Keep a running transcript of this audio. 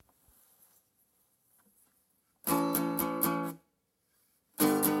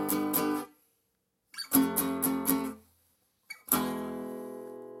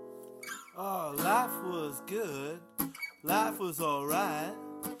Oh, life was good. Life was alright.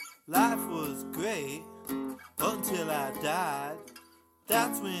 Life was great until I died.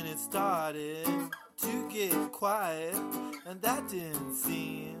 That's when it started to get quiet, and that didn't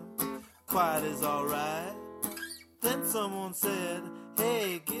seem quite as alright. Then someone said,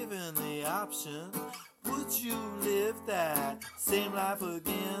 hey, given the option, would you live that same life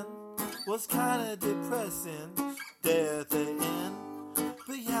again? Was kinda depressing there at the end.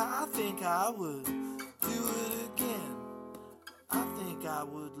 But yeah, I think I would do it again. I think I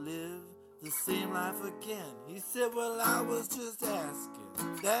would live the same life again. He said, well, I was just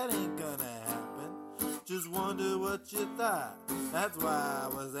asking. That ain't gonna happen. Just wonder what you thought. That's why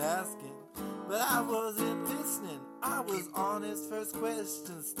I was asking. But I wasn't listening. I was on his first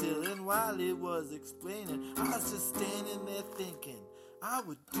question still. And while he was explaining, I was just standing there thinking, I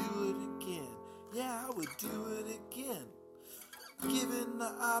would do it again. Yeah, I would do it again. Given the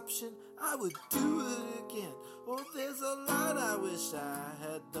option, I would do it again. Oh, there's a lot I wish I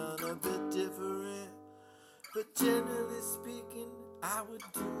had done a bit different. But generally speaking, I would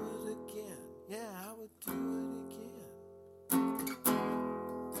do it again. Yeah, I would do it again.